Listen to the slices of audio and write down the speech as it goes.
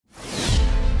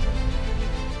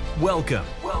Welcome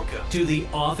to the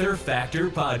Author Factor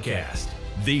Podcast,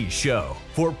 the show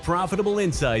for profitable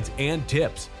insights and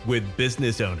tips with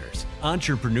business owners,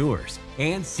 entrepreneurs,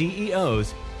 and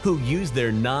CEOs who use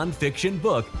their nonfiction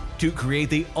book to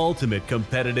create the ultimate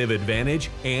competitive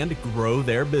advantage and grow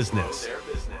their business.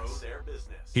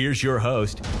 Here's your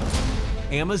host,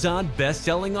 Amazon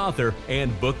best-selling author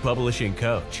and book publishing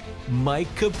coach, Mike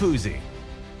Capuzzi.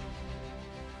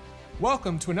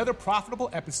 Welcome to another profitable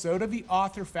episode of the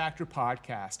Author Factor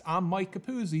Podcast. I'm Mike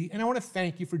Capuzzi, and I want to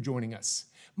thank you for joining us.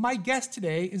 My guest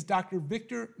today is Dr.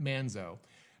 Victor Manzo.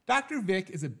 Dr.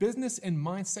 Vic is a business and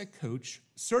mindset coach,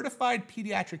 certified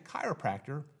pediatric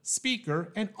chiropractor,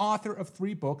 speaker, and author of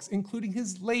 3 books, including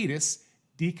his latest,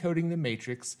 Decoding the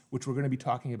Matrix, which we're going to be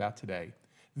talking about today.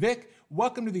 Vic,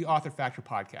 welcome to the Author Factor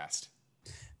Podcast.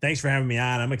 Thanks for having me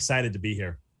on. I'm excited to be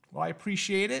here. Well, I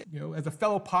appreciate it. You know, as a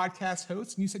fellow podcast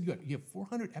host, and you said you have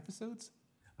 400 episodes?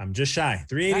 I'm just shy.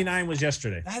 389 was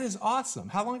yesterday. That is awesome.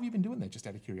 How long have you been doing that, just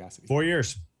out of curiosity? 4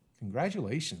 years.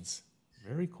 Congratulations.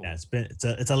 Very cool. Yeah,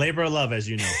 it's a labor of love, as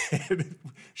you know. It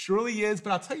surely is.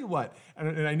 But I'll tell you what,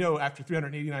 and I know after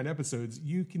 389 episodes,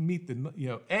 you can meet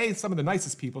some of the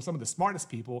nicest people, some of the smartest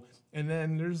people, and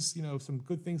then there's some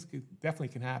good things definitely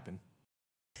can happen.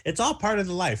 It's all part of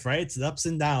the life, right? It's the ups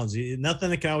and downs. Nothing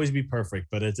that can always be perfect,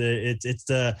 but it's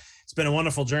been a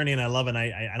wonderful journey, and I love it.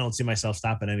 I don't see myself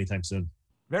stopping anytime soon.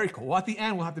 Very cool. Well, at the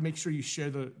end, we'll have to make sure you share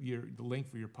the link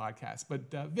for your podcast.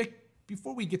 But Vic,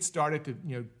 before we get started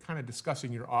to kind of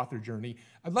discussing your author journey,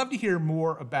 I'd love to hear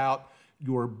more about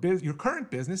your current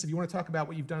business. If you want to talk about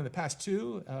what you've done in the past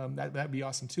too, that'd be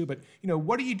awesome too. But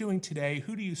what are you doing today?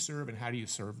 Who do you serve, and how do you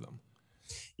serve them?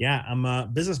 Yeah, I'm a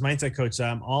business mindset coach. So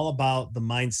I'm all about the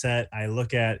mindset. I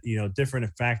look at, different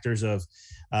factors of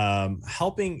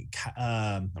helping,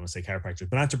 I'm going to say chiropractors,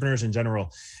 but entrepreneurs in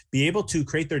general, be able to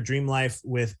create their dream life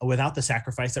without the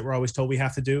sacrifice that we're always told we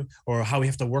have to do, or how we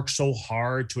have to work so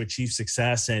hard to achieve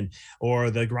success,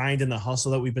 or the grind and the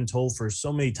hustle that we've been told for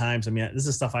so many times. I mean, this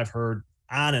is stuff I've heard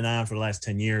on and on for the last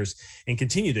 10 years and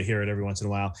continue to hear it every once in a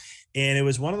while. And it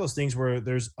was one of those things where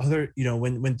there's other,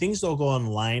 when things don't go in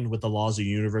line with the laws of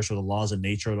the universe or the laws of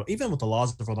nature, or even with the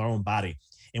laws of our own body,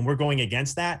 and we're going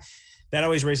against that, that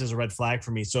always raises a red flag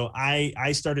for me. So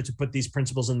I started to put these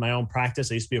principles in my own practice.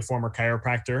 I used to be a former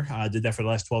chiropractor, did that for the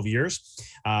last 12 years,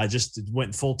 just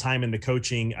went full-time into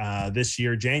coaching this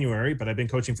year, January, but I've been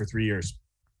coaching for 3 years.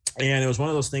 And it was one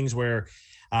of those things where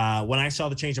when I saw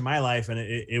the change in my life, and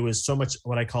it was so much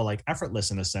what I call like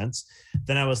effortless in a sense,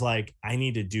 then I was like, I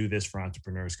need to do this for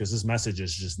entrepreneurs, because this message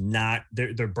is just not,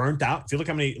 they're burnt out. If you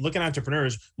look at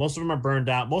entrepreneurs, most of them are burned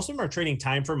out. Most of them are trading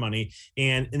time for money.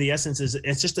 And in the essence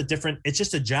it's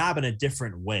just a job in a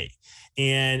different way.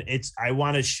 And I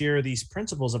want to share these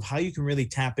principles of how you can really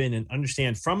tap in and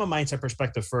understand from a mindset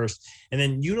perspective first, and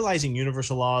then utilizing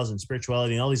universal laws and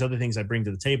spirituality and all these other things I bring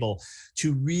to the table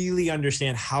to really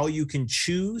understand how you can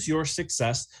choose your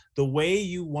success the way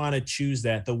you want to choose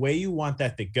that, the way you want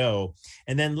that to go,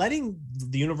 and then letting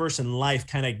the universe and life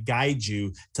kind of guide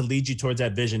you to lead you towards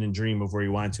that vision and dream of where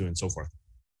you want to, and so forth.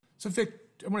 So Vic,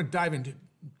 I want to dive into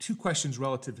 2 questions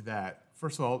relative to that.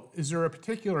 First of all, is there a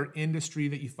particular industry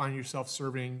that you find yourself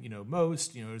serving,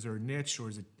 most? Is there a niche, or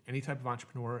is it any type of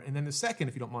entrepreneur? And then the second,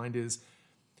 if you don't mind, is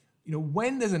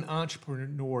when does an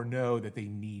entrepreneur know that they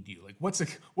need you? Like,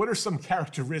 what are some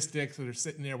characteristics that are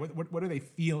sitting there? What are they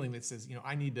feeling that says,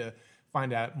 I need to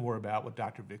find out more about what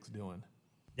Dr. Vic's doing?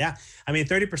 Yeah. I mean,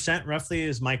 30% roughly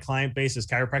is my client base is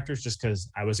chiropractors, just because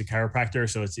I was a chiropractor.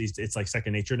 So it's like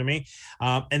second nature to me.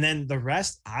 And then the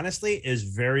rest, honestly, is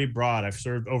very broad. I've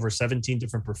served over 17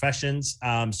 different professions.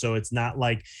 So it's not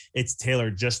like it's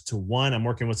tailored just to one. I'm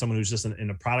working with someone who's just in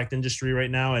the product industry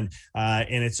right now. And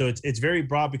it's very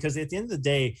broad, because at the end of the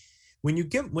day, when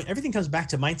everything comes back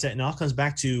to mindset, and it all comes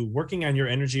back to working on your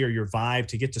energy or your vibe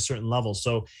to get to certain llevels.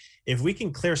 So if we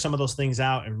can clear some of those things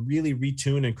out and really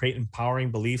retune and create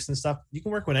empowering beliefs and stuff, you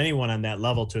can work with anyone on that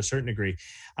level to a certain degree.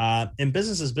 And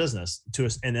business is business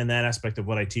and in that aspect of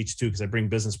what I teach too, because I bring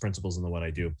business principles into what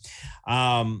I do.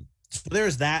 So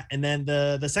there's that. And then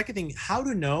the second thing, how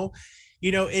to know,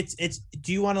 it's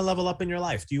do you want to level up in your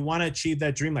life? Do you want to achieve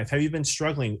that dream life? Have you been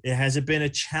struggling? Has it been a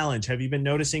challenge? Have you been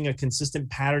noticing a consistent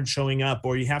pattern showing up,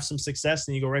 or you have some success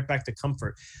and you go right back to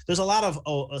comfort? There's a lot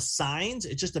of signs.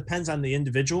 It just depends on the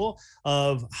individual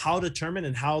of how determined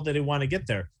and how they want to get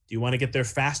there. Do you want to get there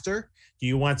faster? Do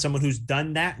you want someone who's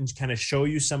done that and kind of show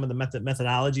you some of the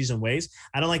methodologies and ways?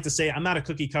 I don't like to say, I'm not a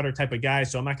cookie cutter type of guy,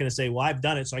 so I'm not going to say, well, I've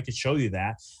done it, so I could show you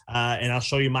that. And I'll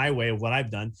show you my way of what I've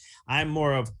done. I'm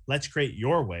more of, let's create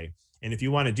your way. And if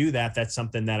you want to do that, that's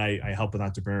something that I help with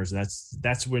entrepreneurs. And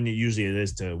that's when it usually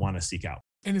is to want to seek out.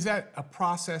 And is that a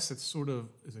process that's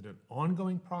is it an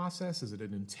ongoing process? Is it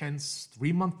an intense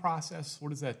 3-month process? What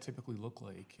does that typically look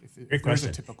like? If there's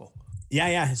a typical.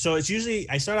 Yeah. So it's usually,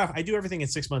 I do everything in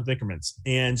 6-month increments.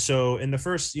 And so in the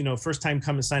first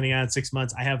time signing on 6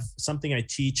 months, I have something I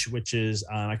teach, which is,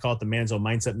 I call it the Manzo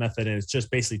Mindset Method. And it's just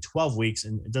basically 12 weeks,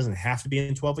 and it doesn't have to be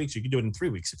in 12 weeks. You can do it in 3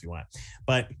 weeks if you want,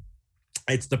 but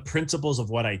it's the principles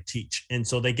of what I teach. And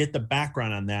so they get the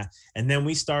background on that. And then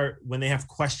we start, when they have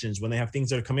questions, when they have things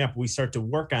that are coming up, we start to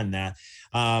work on that.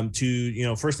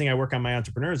 First thing I work on my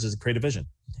entrepreneurs is create a vision.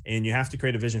 And you have to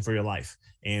create a vision for your life.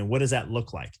 And what does that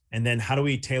look like? And then how do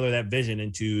we tailor that vision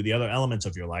into the other elements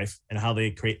of your life and how they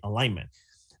create alignment?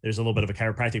 There's a little bit of a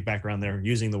chiropractic background there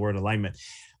using the word alignment.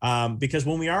 Because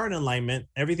when we are in alignment,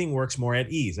 everything works more at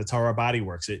ease. That's how our body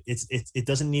works. It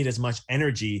doesn't need as much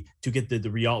energy to get the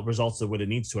real results of what it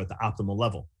needs to at the optimal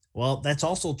level. Well, that's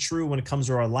also true when it comes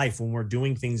to our life, when we're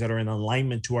doing things that are in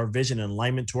alignment to our vision, in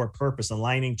alignment to our purpose,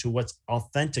 aligning to what's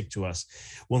authentic to us.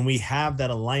 When we have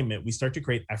that alignment, we start to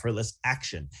create effortless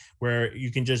action where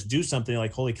you can just do something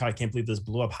like, holy cow, I can't believe this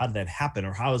blew up. How did that happen?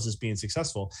 Or how is this being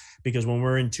successful? Because when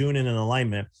we're in tune and in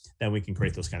alignment, then we can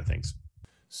create those kind of things.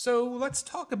 So let's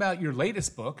talk about your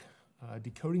latest book,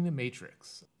 Decoding the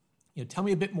Matrix. Tell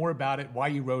me a bit more about it, why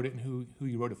you wrote it, and who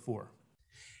you wrote it for.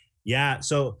 Yeah.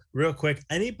 So real quick,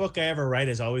 any book I ever write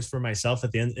is always for myself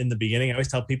at the end. In the beginning, I always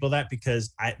tell people that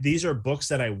because these are books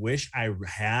that I wish I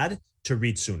had to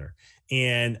read sooner.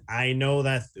 And I know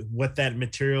that what that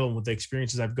material and what the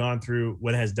experiences I've gone through,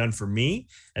 what it has done for me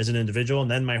as an individual.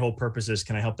 And then my whole purpose is,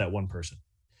 can I help that one person?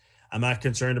 I'm not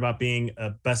concerned about being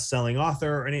a best-selling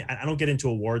author or I don't get into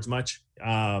awards much.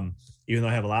 Even though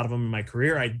I have a lot of them in my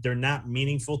career, they're not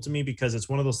meaningful to me because it's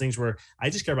one of those things where I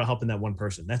just care about helping that one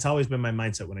person. That's always been my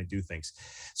mindset when I do things.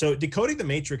 So Decoding the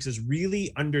Matrix is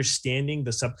really understanding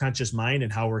the subconscious mind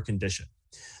and how we're conditioned.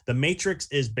 The matrix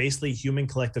is basically human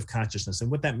collective consciousness.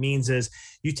 And what that means is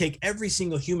you take every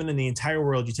single human in the entire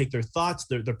world, you take their thoughts,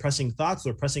 their pressing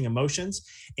emotions,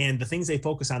 and the things they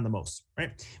focus on the most,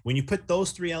 right? When you put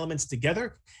those 3 elements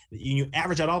together, you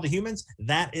average out all the humans,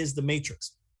 that is the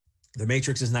matrix. The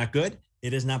matrix is not good.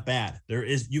 It is not bad.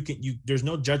 There's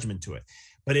no judgment to it.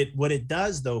 But what it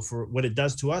does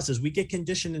to us is we get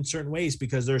conditioned in certain ways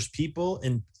because there's people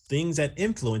and things that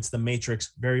influence the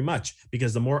matrix very much,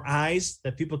 because the more eyes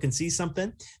that people can see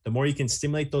something, the more you can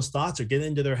stimulate those thoughts or get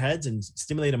into their heads and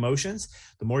stimulate emotions,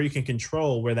 the more you can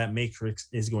control where that matrix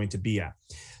is going to be at.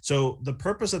 So the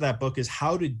purpose of that book is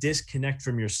how to disconnect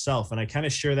from yourself. And I kind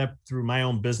of share that through my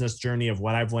own business journey of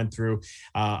what I've went through,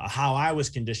 how I was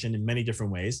conditioned in many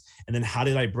different ways. And then how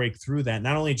did I break through that,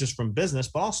 not only just from business,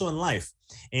 but also in life,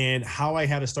 and how I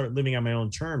had to start living on my own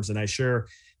terms. And I share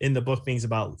in the book things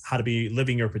about how to be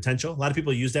living your potential. A lot of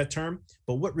people use that term,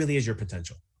 but what really is your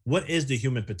potential? What is the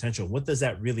human potential? What does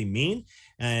that really mean?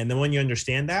 And then when you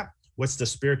understand that, what's the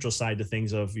spiritual side to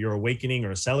things of your awakening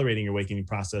or accelerating your awakening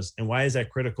process? And why is that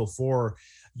critical for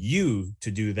you to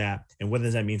do that? And what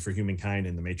does that mean for humankind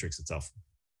and the matrix itself?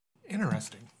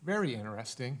 Interesting. Very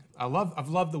interesting. I've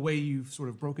loved the way you've sort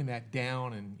of broken that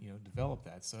down and developed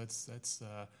that. So that's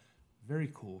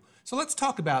very cool. So let's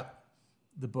talk about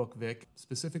the book, Vic,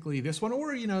 specifically this one,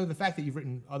 or the fact that you've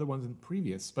written other ones in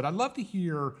previous. But I'd love to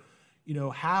hear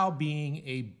how being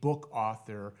a book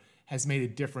author has made a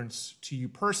difference to you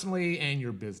personally and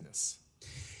your business.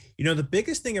 The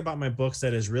biggest thing about my books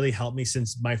that has really helped me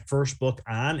since my first book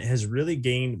on has really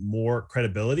gained more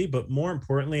credibility, but more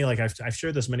importantly, like I've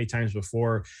shared this many times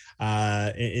before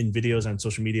in videos on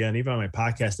social media and even on my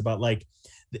podcast about like,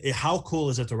 how cool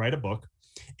is it to write a book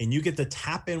and you get to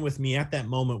tap in with me at that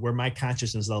moment where my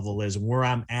consciousness level is, where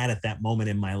I'm at that moment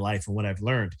in my life and what I've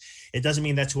learned. It doesn't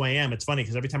mean that's who I am. It's funny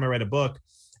because every time I write a book,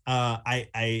 I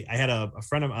had a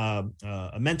friend of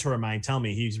a mentor of mine tell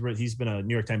me, he's been a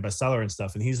New York Times bestseller and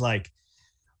stuff. And he's like,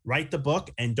 write the book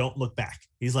and don't look back.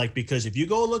 He's like, because if you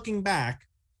go looking back,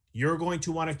 you're going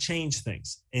to want to change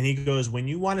things. And he goes, when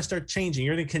you want to start changing,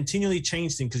 you're going to continually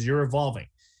change things because you're evolving.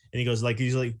 And he goes,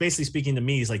 he's like basically speaking to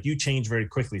me, he's like, you change very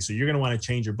quickly. So you're going to want to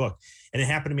change your book. And it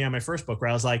happened to me on my first book where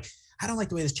I was like, I don't like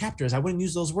the way this chapter is. I wouldn't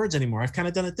use those words anymore. I've kind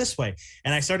of done it this way.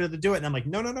 And I started to do it. And I'm like,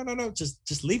 no,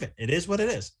 just leave it. It is what it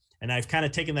is. And I've kind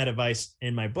of taken that advice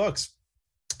in my books.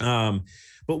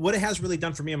 But what it has really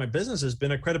done for me in my business has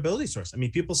been a credibility source. I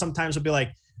mean, people sometimes will be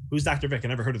like, who's Dr. Vic? I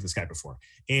never heard of this guy before.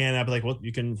 And I'll be like, well,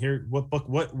 you can hear what book,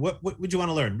 what would you want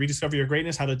to learn? Rediscover Your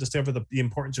Greatness, how to discover the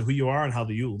importance of who you are and how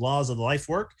the laws of the life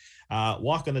work.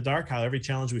 Walk in the Dark, how every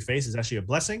challenge we face is actually a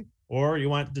blessing. Or you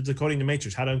want the Decoding the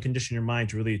Matrix, how to uncondition your mind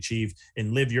to really achieve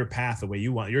and live your path the way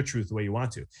you want, your truth the way you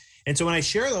want to. And so when I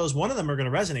share those, one of them are going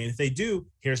to resonate. If they do,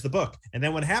 here's the book. And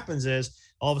then what happens is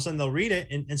all of a sudden they'll read it.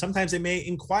 And sometimes they may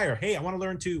inquire, hey, I want to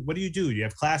learn what do? Do you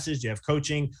have classes? Do you have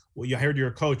coaching? Well, you heard you're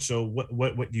a coach. So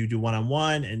what do you do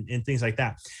one-on-one and things like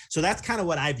that? So that's kind of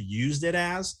what I've used it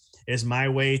as, is my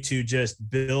way to just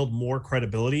build more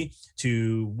credibility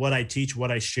to what I teach,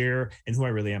 what I share, and who I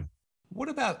really am. What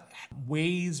about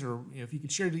ways, or if you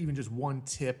could share even just one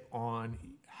tip on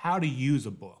how to use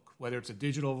a book, whether it's a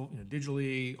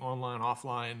digitally, online,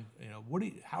 offline,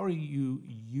 how are you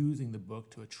using the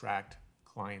book to attract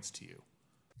clients to you?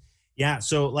 Yeah.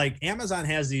 So like Amazon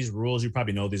has these rules. You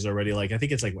probably know these already. Like, I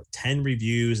think it's 10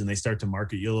 reviews, and they start to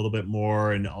market you a little bit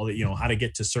more, and all that, how to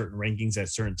get to certain rankings at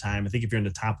certain time. I think if you're in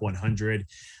the top 100,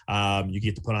 you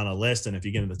get to put on a list. And if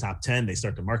you get in the top 10, they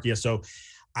start to market you. So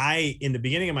in the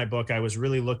beginning of my book, I was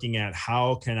really looking at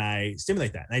how can I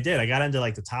stimulate that. And I did. I got into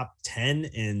the top 10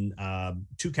 in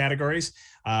 2 categories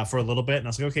for a little bit. And I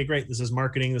was like, okay, great. This is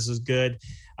marketing. This is good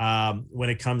when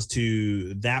it comes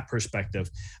to that perspective.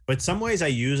 But some ways I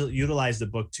utilize the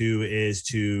book too is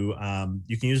to,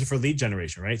 you can use it for lead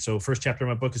generation, right? So first chapter of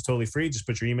my book is totally free. Just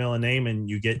put your email and name, and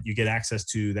you get access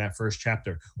to that first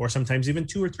chapter, or sometimes even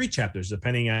 2 or 3 chapters,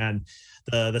 depending on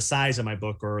the size of my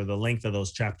book or the length of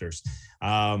those chapters.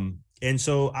 And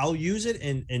so I'll use it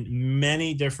in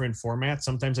many different formats.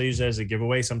 Sometimes I use it as a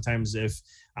giveaway. Sometimes if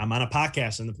I'm on a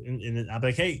podcast and I'll be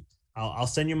like, hey, I'll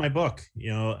send you my book,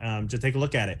 to take a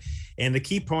look at it. And the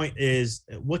key point is,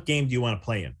 what game do you want to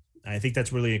play in? I think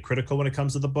that's really critical when it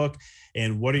comes to the book.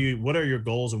 And what are your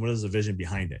goals, and what is the vision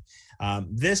behind it?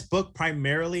 This book,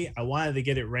 primarily, I wanted to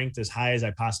get it ranked as high as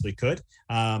I possibly could.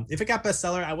 If it got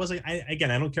bestseller,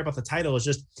 I don't care about the title. It's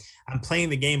just, I'm playing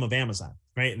the game of Amazon,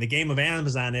 right? And the game of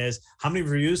Amazon is, how many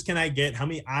reviews can I get? How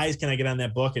many eyes can I get on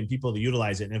that book and people to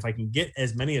utilize it? And if I can get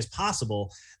as many as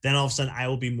possible, then all of a sudden I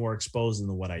will be more exposed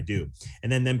into what I do.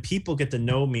 And then people get to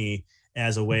know me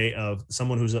as a way of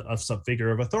someone who's some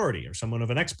figure of authority, or someone of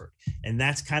an expert. And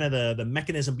that's kind of the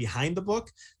mechanism behind the book,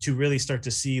 to really start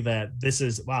to see that this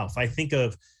is, wow, if I think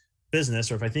of business,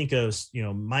 or if I think of,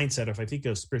 mindset, or if I think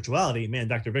of spirituality, man,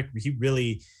 Dr. Vic,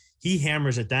 he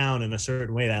hammers it down in a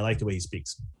certain way that I like the way he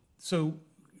speaks. So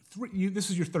this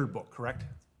is your 3rd book, correct?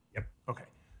 Yep. Okay.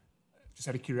 Just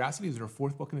out of curiosity, is there a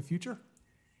 4th book in the future?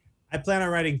 I plan on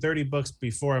writing 30 books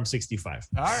before I'm 65.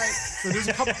 All right. So there's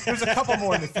a couple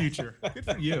more in the future. Good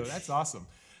for you. That's awesome.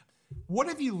 What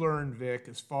have you learned, Vic,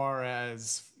 as far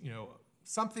as,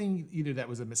 something either that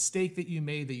was a mistake that you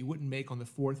made that you wouldn't make on the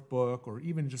 4th book, or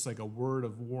even just like a word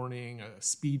of warning, a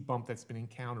speed bump that's been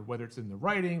encountered, whether it's in the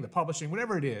writing, the publishing,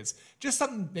 whatever it is, just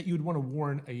something that you would want to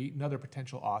warn another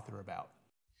potential author about?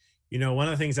 One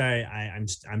of the things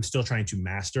I'm still trying to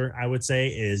master, I would say,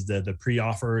 is the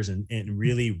pre-offers and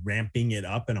really ramping it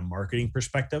up in a marketing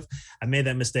perspective. I made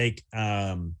that mistake.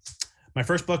 My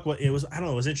first book, it was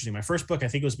interesting. My first book, I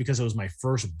think it was because it was my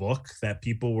first book that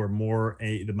people were more,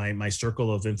 my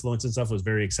circle of influence and stuff was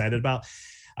very excited about.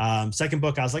 Second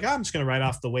book, I was like, I'm just going to write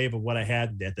off the wave of what I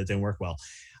had. That didn't work well.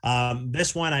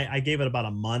 This one, I gave it about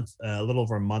a little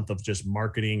over a month of just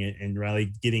marketing and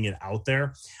really getting it out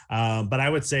there. But I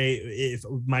would say, if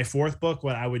my 4th book,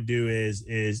 what I would do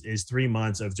is 3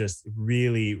 months of just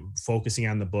really focusing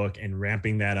on the book and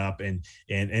ramping that up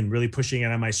and really pushing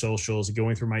it on my socials,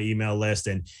 going through my email list,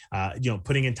 and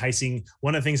putting enticing.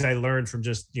 One of the things I learned from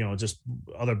just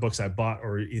other books I bought,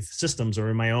 or systems, or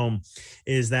in my own,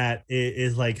 is that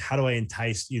is like, how do I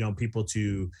entice people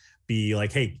to be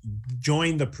like, hey,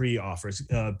 join the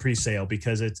pre-sale,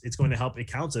 because it's going to help.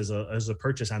 It counts as a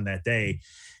purchase on that day.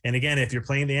 And again, if you're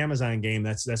playing the Amazon game,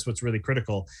 that's what's really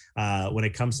critical when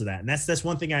it comes to that. And that's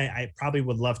one thing I probably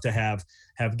would love to have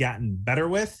gotten better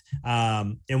with.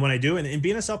 And when I do, and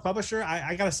being a self-publisher,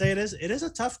 I gotta say, it is a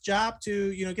tough job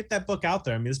to get that book out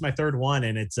there. I mean, this is my 3rd one,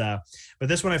 and it's but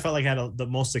this one I felt like I had the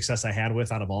most success I had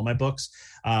with out of all my books.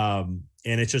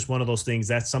 And it's just one of those things.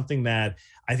 That's something that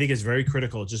I think is very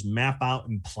critical. Just map out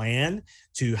and plan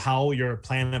to how your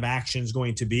plan of action is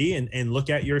going to be, and look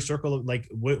at your circle of, like,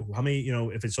 how many,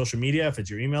 if it's social media, if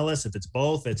it's your email list, if it's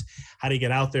both, it's how do you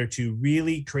get out there to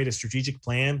really create a strategic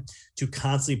plan to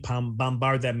constantly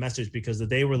bombard that message. Because the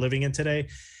day we're living in today,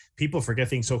 people forget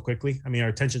things so quickly. I mean, our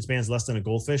attention span is less than a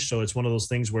goldfish. So it's one of those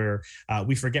things where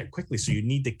we forget quickly. So you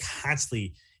need to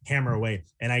constantly hammer away.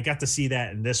 And I got to see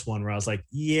that in this one, where I was like,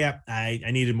 yeah, I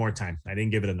needed more time. I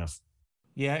didn't give it enough.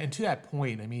 Yeah. And to that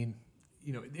point, I mean,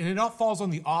 and it all falls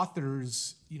on the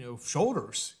author's,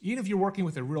 shoulders. Even if you're working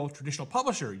with a real traditional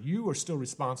publisher, you are still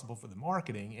responsible for the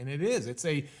marketing. And it's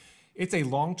a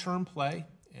long-term play.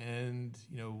 And,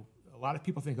 a lot of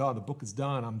people think, oh, the book is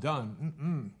done, I'm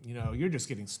done. You're just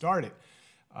getting started.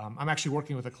 I'm actually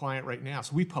working with a client right now.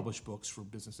 So we publish books for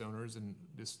business owners, and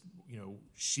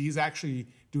she's actually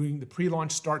doing the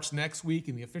pre-launch starts next week,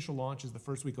 and the official launch is the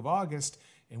first week of August.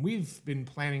 And we've been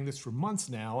planning this for months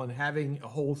now and having a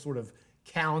whole sort of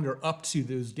calendar up to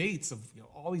those dates of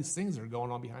all these things that are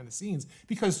going on behind the scenes.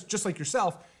 Because just like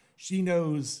yourself, she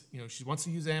knows she wants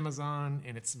to use Amazon,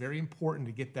 and it's very important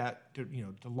to get that to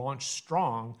launch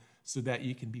strong so that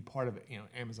you can be part of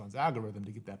Amazon's algorithm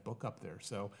to get that book up there.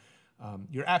 So.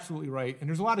 You're absolutely right, and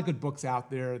there's a lot of good books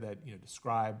out there that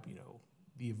describe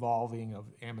the evolving of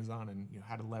Amazon and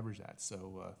how to leverage that.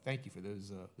 So thank you for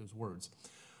those words.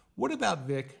 What about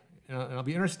Vic? And I'll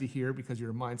be interested to hear, because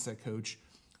you're a mindset coach.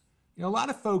 A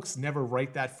lot of folks never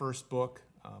write that first book,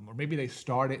 or maybe they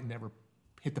start it and never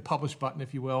hit the publish button,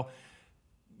 if you will.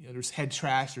 There's head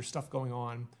trash, there's stuff going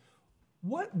on.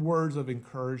 What words of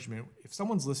encouragement, if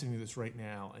someone's listening to this right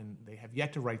now and they have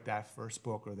yet to write that first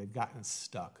book or they've gotten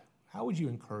stuck, how would you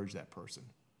encourage that person?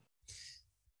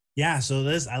 Yeah. So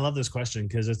I love this question,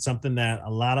 because it's something that a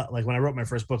lot of, like when I wrote my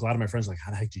first book, a lot of my friends were like, how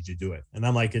the heck did you do it? And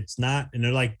I'm like, it's not. And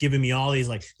they're like giving me all these,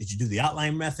 like, did you do the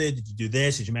outline method? Did you do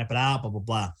this? Did you map it out? Blah, blah,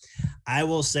 blah. I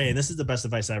will say, and this is the best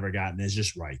advice I've ever gotten, is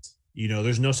just write.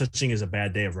 There's no such thing as a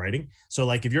bad day of writing. So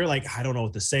like, if you're like, I don't know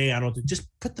what to say, just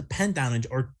put the pen down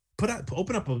or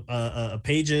open up a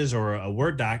pages or a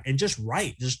Word doc and just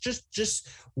write, just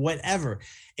whatever.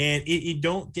 And you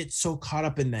don't get so caught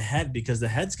up in the head, because the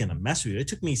head's going to mess with you. It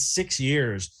took me 6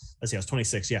 years. Let's see, I was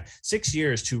 26. Yeah. 6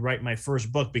 years to write my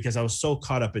first book, because I was so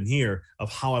caught up in here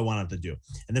of how I wanted to do.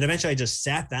 And then eventually I just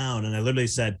sat down and I literally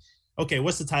said, okay,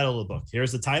 what's the title of the book?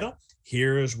 Here's the title.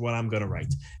 Here's what I'm going to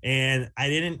write. And I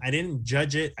didn't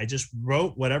judge it. I just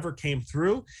wrote whatever came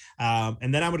through.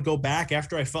 And then I would go back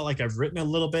after I felt like I've written a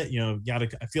little bit,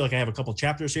 I feel like I have a couple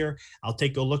chapters here. I'll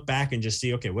take a look back and just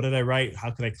see, okay, what did I write? How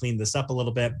could I clean this up a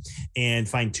little bit and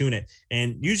fine tune it?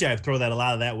 And usually I throw a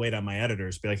lot of that weight on my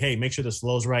editors, be like, hey, make sure this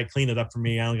flow's right. Clean it up for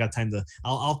me. I don't got time to,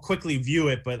 I'll quickly view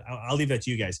it, but I'll leave that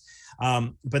to you guys.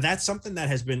 But that's something that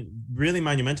has been really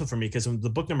monumental for me, because when the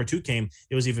book number 2 came,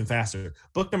 it was even faster.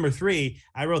 Book number 3,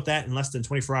 I wrote that in less than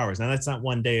 24 hours. Now that's not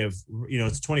one day of,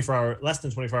 it's less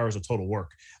than 24 hours of total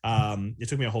work. It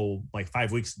took me a whole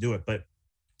 5 weeks to do it, but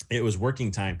it was working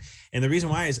time. And the reason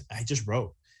why is I just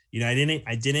wrote, I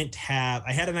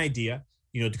had an idea,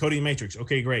 Decoding the Matrix.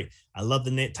 Okay, great. I love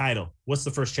the title. What's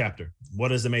the first chapter?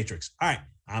 What is the Matrix? All right,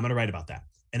 I'm going to write about that.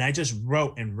 And I just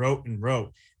wrote and wrote and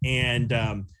wrote. And,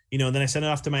 then I sent it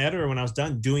off to my editor when I was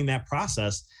done doing that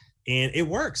process. And it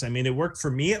works. I mean, it worked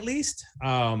for me at least.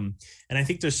 And I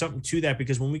think there's something to that,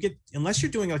 because when unless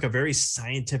you're doing like a very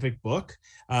scientific book,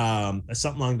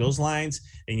 something along those lines,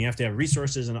 and you have to have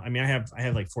resources. And I mean, I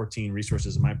have like 14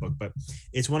 resources in my book, but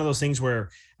it's one of those things where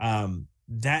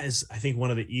that is, I think, one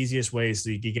of the easiest ways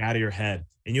to get out of your head,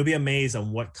 and you'll be amazed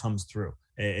on what comes through.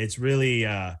 It's really,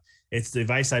 it's the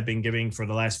advice I've been giving for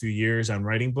the last few years on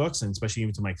writing books, and especially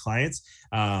even to my clients.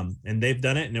 And they've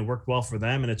done it and it worked well for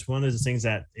them. And it's one of the things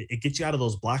that it gets you out of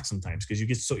those blocks sometimes, because you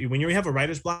get when you have a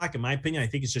writer's block, in my opinion, I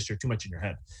think it's just you're too much in your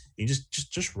head. You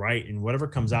just write, and whatever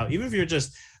comes out, even if you're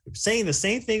just saying the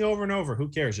same thing over and over, who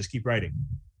cares? Just keep writing.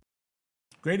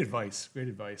 Great advice. Great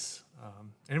advice.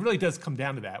 And it really does come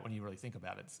down to that when you really think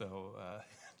about it. So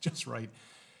just write.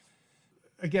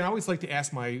 Again, I always like to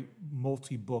ask my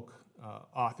multi-book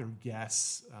author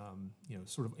guests,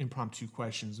 sort of impromptu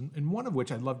questions, and one of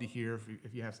which I'd love to hear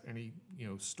if you have any,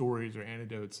 stories or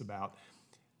anecdotes about.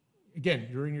 Again,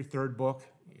 you're in your third book.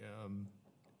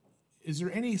 Is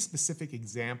there any specific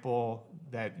example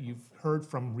that you've heard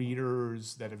from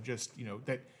readers that have just,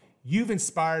 that you've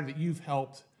inspired, that you've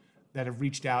helped, that have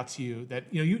reached out to you,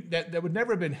 that that would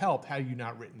never have been helped had you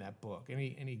not written that book?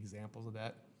 Any examples of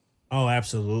that? Oh,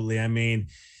 absolutely. I mean,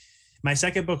 my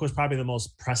second book was probably the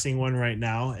most pressing one right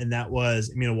now. And that was,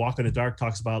 A Walk in the Dark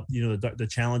talks about, the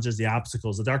challenges, the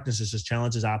obstacles. The darkness is just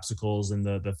challenges, obstacles, and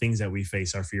the things that we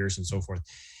face, our fears and so forth.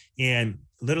 And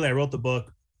literally I wrote the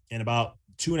book, and about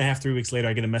 2.5-3 weeks later,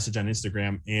 I get a message on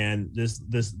Instagram. And this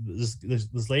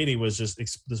lady was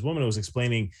this woman was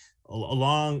explaining a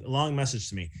long message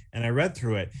to me. And I read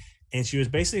through it. And she was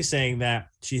basically saying that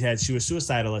she was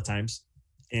suicidal at times,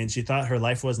 and she thought her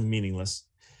life wasn't meaningless.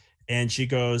 And she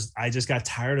goes, I just got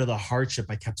tired of the hardship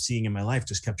I kept seeing in my life,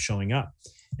 just kept showing up.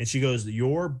 And she goes,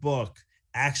 your book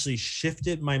actually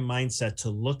shifted my mindset to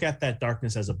look at that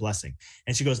darkness as a blessing.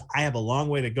 And she goes, I have a long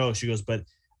way to go. She goes, but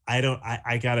I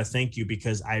got to thank you,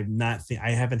 because I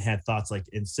haven't had thoughts like,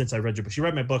 and since I read your book. She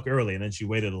read my book early, and then she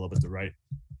waited a little bit to write.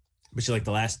 but like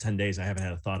the last 10 days, I haven't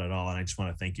had a thought at all. And I just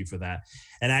want to thank you for that.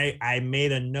 And I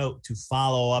made a note to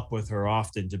follow up with her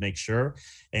often to make sure.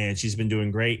 And she's been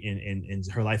doing great and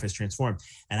her life has transformed.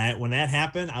 And when that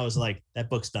happened, I was like, that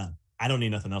book's done. I don't need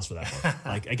nothing else for that book.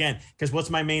 Like, again, because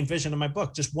what's my main vision of my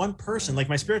book? Just one person. Like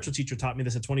my spiritual teacher taught me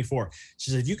this at 24.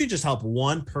 She said, if you could just help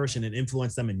one person and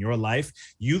influence them in your life,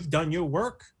 you've done your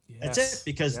work. Yes, that's it.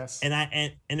 Because,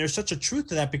 and there's such a truth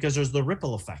to that, because there's the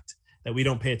ripple effect that we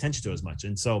don't pay attention to as much.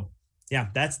 And so, yeah,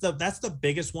 that's the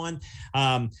biggest one.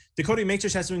 The Coding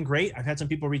Matrix has been great. I've had some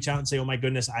people reach out and say, oh my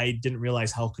goodness, I didn't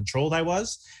realize how controlled I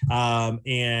was,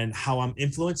 and how I'm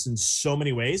influenced in so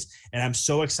many ways. And I'm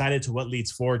so excited to what leads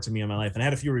forward to me in my life. And I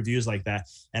had a few reviews like that.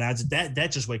 And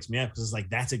that just wakes me up, because it's like,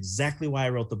 that's exactly why I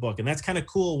wrote the book. And that's kind of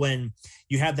cool when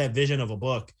you have that vision of a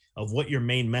book of what your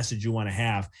main message you want to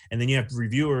have. And then you have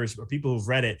reviewers or people who've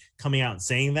read it coming out and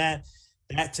saying that.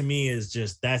 That to me is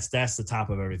just, that's the top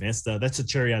of everything. That's the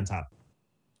cherry on top.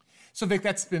 So Vic,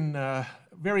 that's been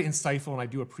very insightful, and I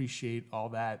do appreciate all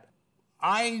that.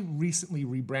 I recently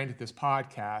rebranded this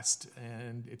podcast,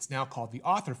 and it's now called the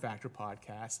Author Factor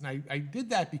Podcast. And I did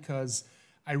that because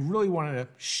I really wanted to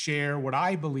share what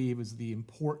I believe is the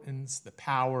importance, the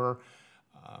power,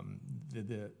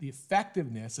 the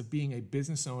effectiveness of being a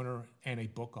business owner and a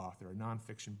book author, a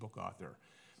nonfiction book author.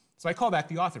 So I call that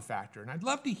the Author Factor. And I'd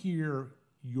love to hear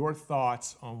your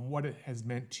thoughts on what it has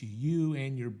meant to you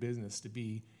and your business to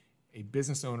be a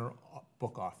business owner,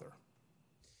 book author.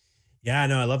 Yeah,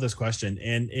 no, I love this question.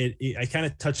 And I kind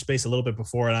of touched base a little bit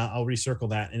before, and I'll recircle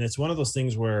that. And it's one of those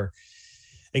things where,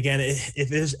 again, if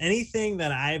there's anything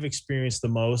that I've experienced the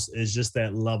most is just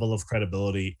that level of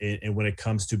credibility and when it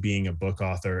comes to being a book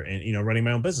author and, running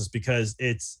my own business, because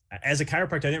it's, as a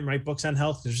chiropractor, I didn't write books on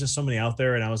health. There's just so many out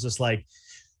there. And I was just like,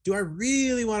 do I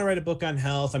really want to write a book on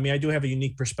health? I mean, I do have a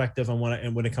unique perspective on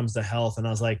when it comes to health. And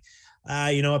I was like,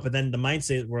 you know what? But then the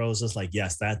mindset world was just like,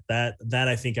 yes, that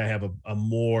I think I have a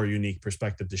more unique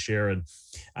perspective to share. And,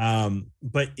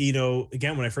 but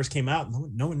again, when I first came out,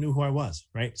 no one knew who I was.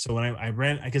 Right. So when I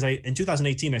ran, because in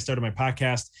 2018, I started my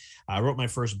podcast, I wrote my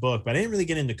first book, but I didn't really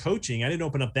get into coaching. I didn't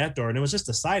open up that door, and it was just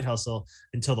a side hustle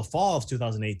until the fall of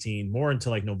 2018, more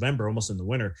until like November, almost in the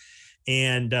winter.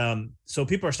 And so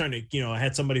people are starting to, I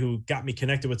had somebody who got me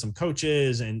connected with some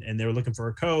coaches, and they were looking for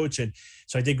a coach. And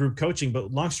so I did group coaching, but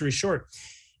long story short,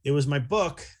 it was my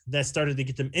book that started to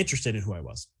get them interested in who I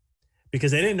was,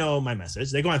 because they didn't know my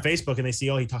message. They go on Facebook and they see,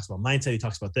 oh, he talks about mindset, he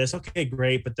talks about this. Okay,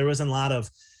 great. But there wasn't a lot of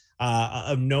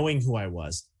knowing who I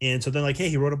was. And so they're like, hey,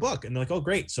 he wrote a book. And they're like, oh,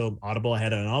 great. So Audible, I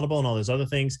had an Audible and all those other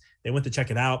things. They went to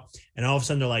check it out. And all of a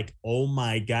sudden they're like, oh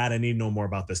my God, I need to know more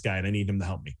about this guy, and I need him to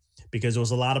help me. Because it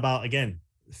was a lot about, again,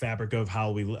 the fabric of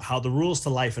how the rules to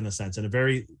life, in a sense, in a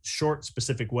very short,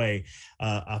 specific way,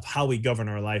 of how we govern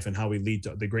our life and how we lead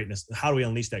to the greatness. How do we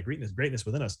unleash that greatness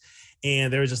within us?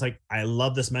 And they were just like, I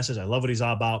love this message. I love what he's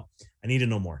all about. I need to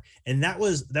know more. And that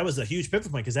was a huge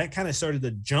pivot point, because that kind of started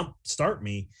to start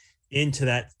me into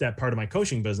that part of my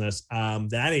coaching business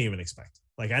that I didn't even expect.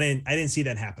 Like I didn't see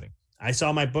that happening. I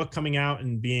saw my book coming out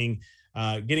and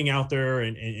getting out there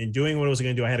and doing what it was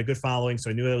going to do. I had a good following, so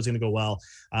I knew that it was going to go well.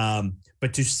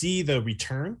 But to see the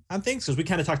return on things, because we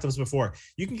kind of talked about this before,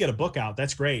 you can get a book out,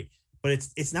 that's great, but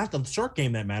it's not the short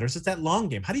game that matters. It's that long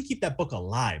game. How do you keep that book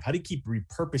alive? How do you keep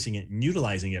repurposing it and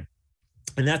utilizing it?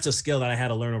 And that's a skill that I had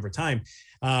to learn over time.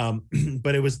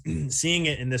 But it was seeing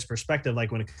it in this perspective,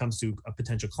 like when it comes to a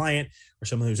potential client or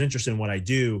someone who's interested in what I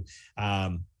do.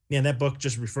 And that book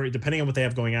just depending on what they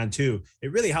have going on too,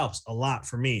 it really helps a lot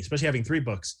for me, especially having 3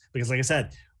 books, because like I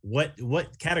said, what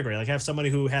category? Like I have somebody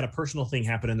who had a personal thing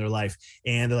happen in their life,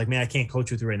 and they're like, man, I can't coach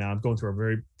with you right now. I'm going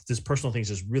through this personal thing is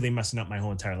just really messing up my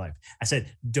whole entire life. I said,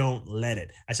 don't let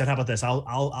it. I said, how about this?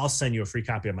 I'll send you a free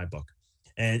copy of my book.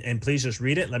 And please just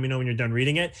read it. Let me know when you're done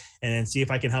reading it, and then see if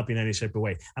I can help you in any shape or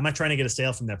way. I'm not trying to get a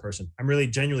sale from that person. I'm really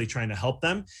genuinely trying to help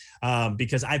them,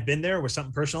 because I've been there where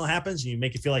something personal happens and you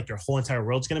make it feel like your whole entire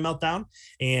world's going to melt down.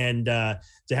 And to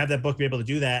have that book be able to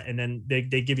do that, and then they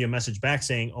give you a message back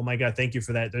saying, oh my God, thank you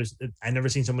for that. I've never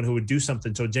seen someone who would do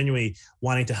something so genuinely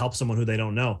wanting to help someone who they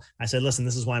don't know. I said, listen,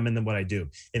 this is why I'm in what I do.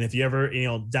 And if you ever,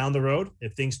 down the road,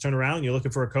 if things turn around and you're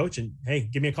looking for a coach, and hey,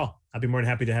 give me a call. I'll be more than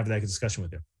happy to have that discussion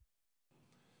with you.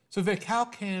 So Vic, how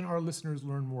can our listeners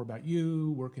learn more about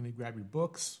you? Where can they grab your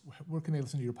books? Where can they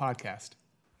listen to your podcast?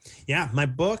 Yeah, my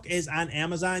book is on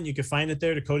Amazon. You can find it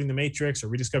there, Decoding the Matrix or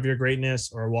Rediscover Your Greatness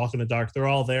or Walk in the Dark. They're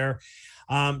all there.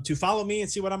 to follow me and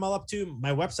see what I'm all up to,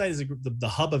 my website is the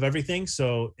hub of everything.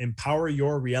 So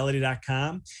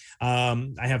empoweryourreality.com.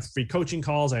 I have free coaching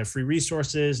calls. I have free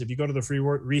resources. If you go to the free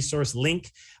resource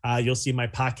link, you'll see my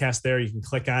podcast there. You can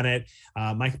click on it.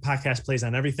 My podcast plays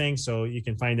on everything, so you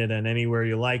can find it on anywhere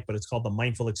you like, but it's called The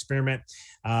Mindful Experiment.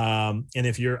 And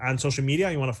if you're on social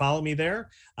media, you want to follow me there.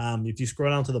 If you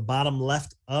scroll down to the bottom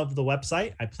left of the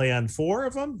website, I play on 4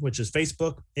 of them, which is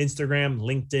Facebook, Instagram,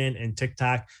 LinkedIn, and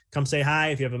TikTok. Come say hi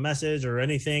if you have a message or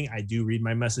anything. I do read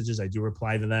my messages. I do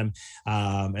reply to them,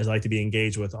 as I like to be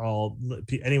engaged with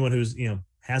anyone who's,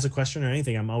 has a question or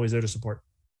anything. I'm always there to support.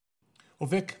 Well,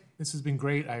 Vic, this has been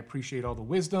great. I appreciate all the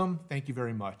wisdom. Thank you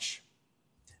very much.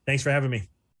 Thanks for having me.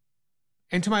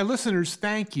 And to my listeners,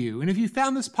 thank you. And if you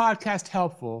found this podcast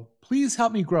helpful, please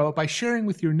help me grow it by sharing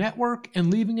with your network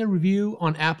and leaving a review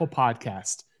on Apple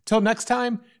Podcast. Till next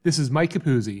time, this is Mike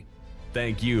Capuzzi.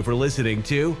 Thank you for listening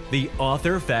to the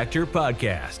Author Factor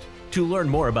Podcast. To learn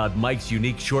more about Mike's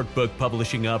unique short book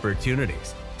publishing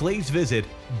opportunities, please visit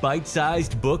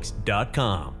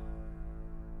bitesizedbooks.com.